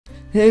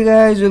Hey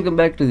guys, welcome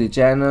back to the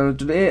channel.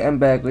 Today I'm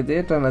back with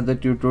yet another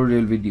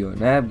tutorial video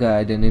on app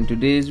guide, and in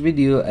today's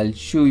video I'll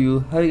show you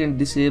how you can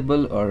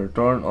disable or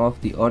turn off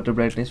the auto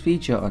brightness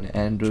feature on an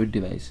Android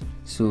device.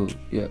 So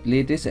your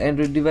latest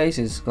Android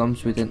devices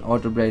comes with an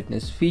auto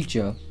brightness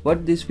feature.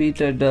 What this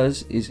feature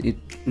does is it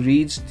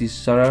reads the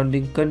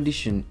surrounding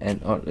condition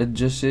and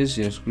adjusts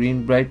your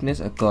screen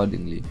brightness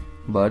accordingly.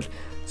 But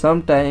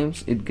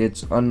sometimes it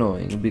gets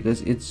annoying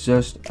because it's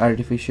just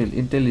artificial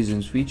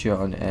intelligence feature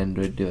on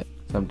Android device.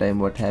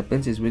 Sometimes what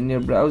happens is when you're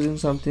browsing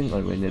something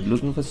or when you're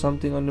looking for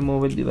something on the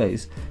mobile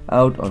device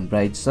out on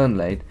bright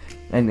sunlight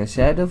and your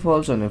shadow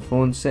falls on your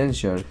phone's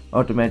sensor,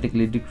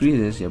 automatically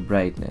decreases your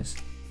brightness.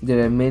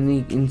 There are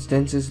many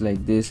instances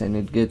like this and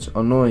it gets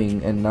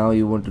annoying, and now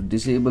you want to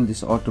disable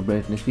this auto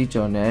brightness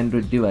feature on an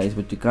Android device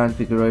but you can't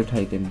figure out how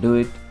you can do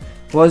it.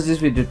 Watch this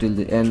video till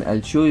the end.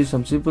 I'll show you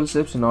some simple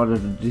steps in order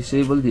to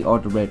disable the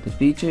auto brightness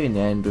feature in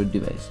your Android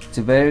device. It's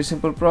a very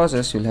simple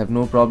process, you'll have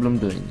no problem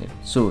doing it.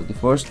 So the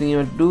first thing you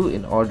want to do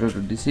in order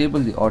to disable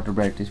the auto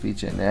brightness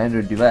feature in an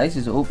Android device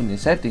is open your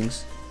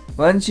settings.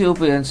 Once you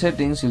open your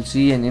settings, you'll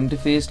see an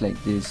interface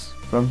like this.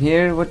 From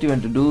here, what you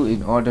want to do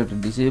in order to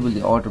disable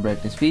the auto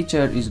brightness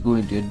feature is go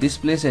into your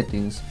display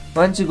settings.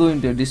 Once you go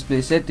into your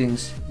display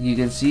settings, you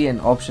can see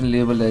an option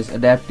labeled as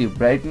adaptive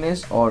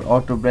brightness or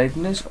auto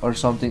brightness or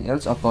something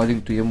else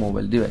according to your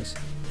mobile device.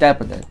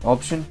 Tap on that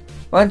option.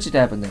 Once you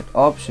tap on that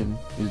option,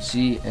 you'll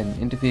see an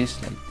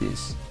interface like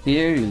this.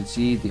 Here you'll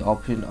see the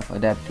option of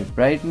adaptive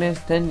brightness,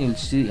 then you'll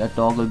see a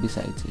toggle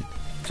besides it.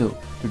 So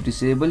to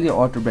disable your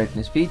auto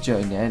brightness feature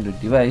in your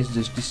Android device,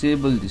 just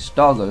disable this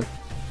toggle.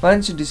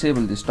 Once you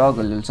disable this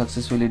toggle, you'll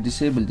successfully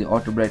disable the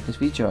auto brightness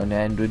feature on an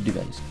Android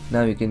device.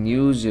 Now you can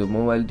use your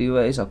mobile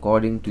device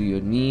according to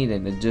your need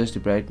and adjust the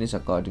brightness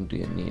according to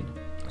your need.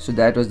 So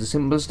that was the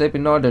simple step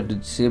in order to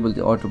disable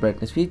the auto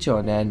brightness feature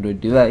on an Android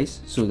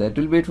device. So that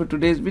will be it for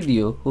today's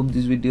video. Hope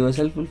this video was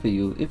helpful for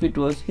you. If it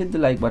was, hit the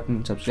like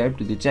button, subscribe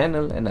to the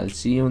channel, and I'll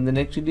see you in the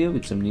next video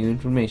with some new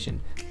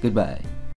information. Goodbye.